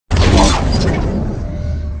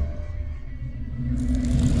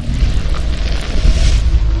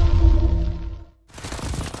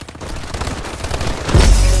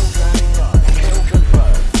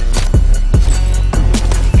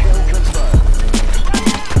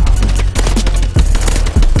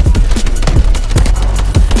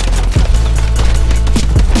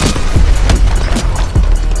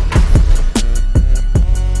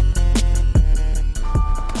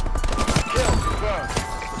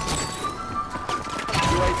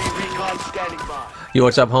Yo,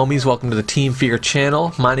 what's up homies? Welcome to the Team Fear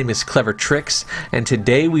channel. My name is Clever Tricks, and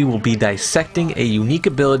today we will be dissecting a unique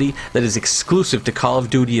ability that is exclusive to Call of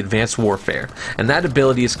Duty Advanced Warfare, and that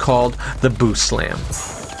ability is called the Boost Slam.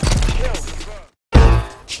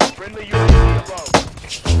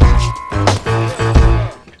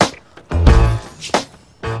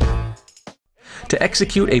 To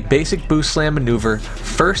execute a basic boost slam maneuver,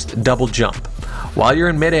 first double jump. While you're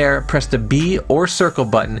in midair, press the B or circle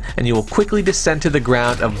button and you will quickly descend to the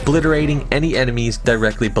ground, obliterating any enemies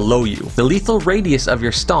directly below you. The lethal radius of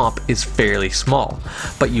your stomp is fairly small,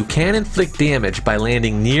 but you can inflict damage by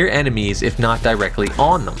landing near enemies if not directly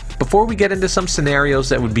on them. Before we get into some scenarios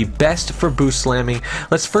that would be best for boost slamming,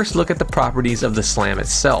 let's first look at the properties of the slam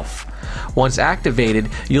itself. Once activated,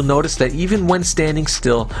 you'll notice that even when standing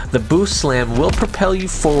still, the boost slam will propel you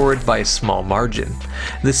forward by a small margin.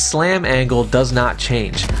 The slam angle does not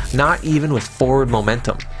change, not even with forward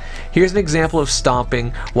momentum. Here's an example of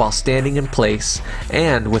stomping while standing in place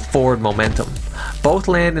and with forward momentum. Both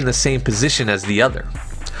land in the same position as the other.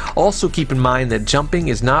 Also keep in mind that jumping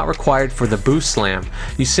is not required for the boost slam,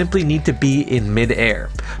 you simply need to be in mid-air.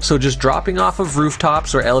 So just dropping off of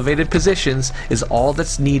rooftops or elevated positions is all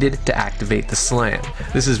that's needed to activate the slam.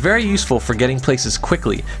 This is very useful for getting places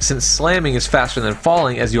quickly, since slamming is faster than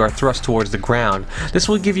falling as you are thrust towards the ground. This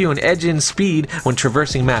will give you an edge in speed when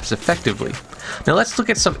traversing maps effectively. Now let's look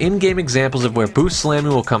at some in-game examples of where boost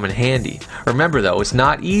slamming will come in handy. Remember though, it's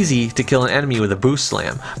not easy to kill an enemy with a boost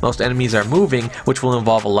slam. Most enemies are moving, which will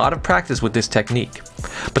involve a lot of practice with this technique.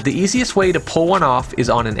 But the easiest way to pull one off is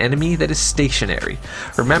on an enemy that is stationary.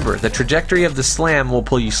 Remember, the trajectory of the slam will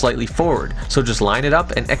pull you slightly forward, so just line it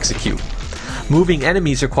up and execute. Moving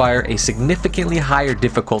enemies require a significantly higher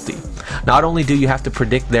difficulty. Not only do you have to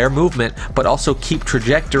predict their movement, but also keep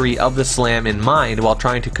trajectory of the slam in mind while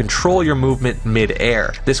trying to control your movement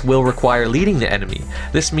mid-air. This will require leading the enemy.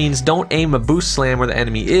 This means don't aim a boost slam where the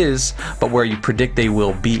enemy is, but where you predict they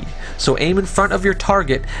will be. So aim in front of your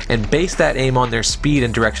target and base that aim on their speed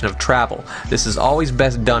and direction of travel. This is always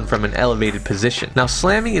best done from an elevated position. Now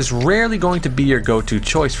slamming is rarely going to be your go-to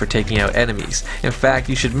choice for taking out enemies. In fact,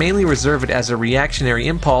 you should mainly reserve it as a reactionary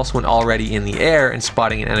impulse when already in the air and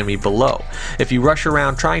spotting an enemy below. If you rush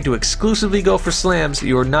around trying to exclusively go for slams,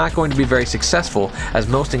 you are not going to be very successful, as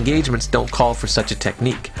most engagements don't call for such a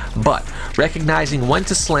technique. But recognizing when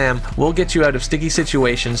to slam will get you out of sticky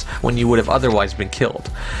situations when you would have otherwise been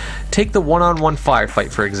killed. Take the one-on-one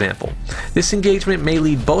firefight for example. This engagement may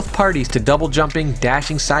lead both parties to double jumping,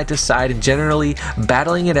 dashing side to side, and generally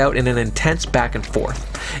battling it out in an intense back and forth.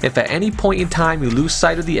 If at any point in time you lose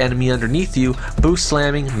sight of the enemy underneath you, boost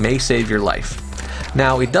slamming may save your life.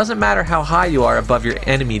 Now, it doesn't matter how high you are above your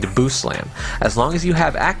enemy to boost slam. As long as you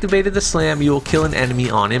have activated the slam, you will kill an enemy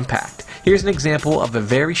on impact. Here's an example of a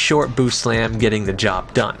very short boost slam getting the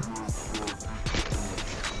job done.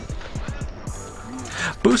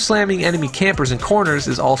 Boost slamming enemy campers in corners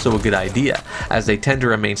is also a good idea. As they tend to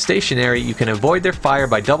remain stationary, you can avoid their fire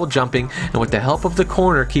by double jumping, and with the help of the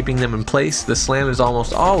corner keeping them in place, the slam is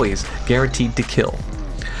almost always guaranteed to kill.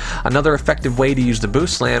 Another effective way to use the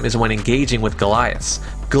boost slam is when engaging with Goliaths.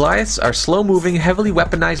 Goliaths are slow-moving, heavily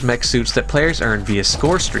weaponized mech suits that players earn via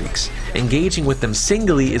score streaks. Engaging with them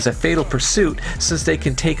singly is a fatal pursuit since they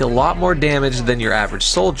can take a lot more damage than your average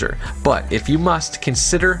soldier, but if you must,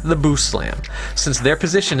 consider the boost slam. Since their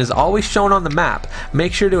position is always shown on the map,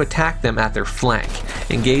 make sure to attack them at their flank.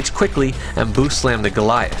 Engage quickly and boost slam the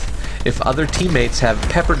Goliath. If other teammates have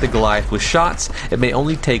peppered the Goliath with shots, it may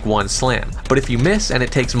only take one slam. But if you miss and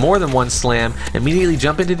it takes more than one slam, immediately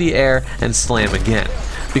jump into the air and slam again.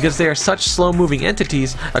 Because they are such slow-moving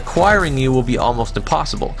entities, acquiring you will be almost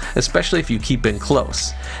impossible, especially if you keep in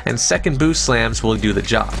close. And second boost slams will do the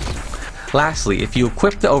job. Lastly, if you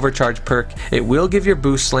equip the overcharge perk, it will give your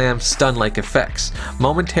boost slam stun-like effects,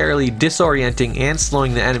 momentarily disorienting and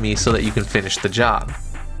slowing the enemy so that you can finish the job.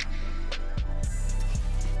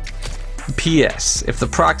 P.S. If the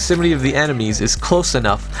proximity of the enemies is close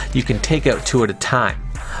enough, you can take out 2 at a time.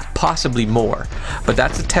 Possibly more, but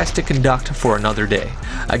that's a test to conduct for another day.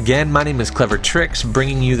 Again, my name is Clever Tricks,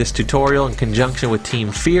 bringing you this tutorial in conjunction with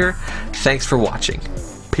Team Fear. Thanks for watching.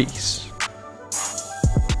 Peace.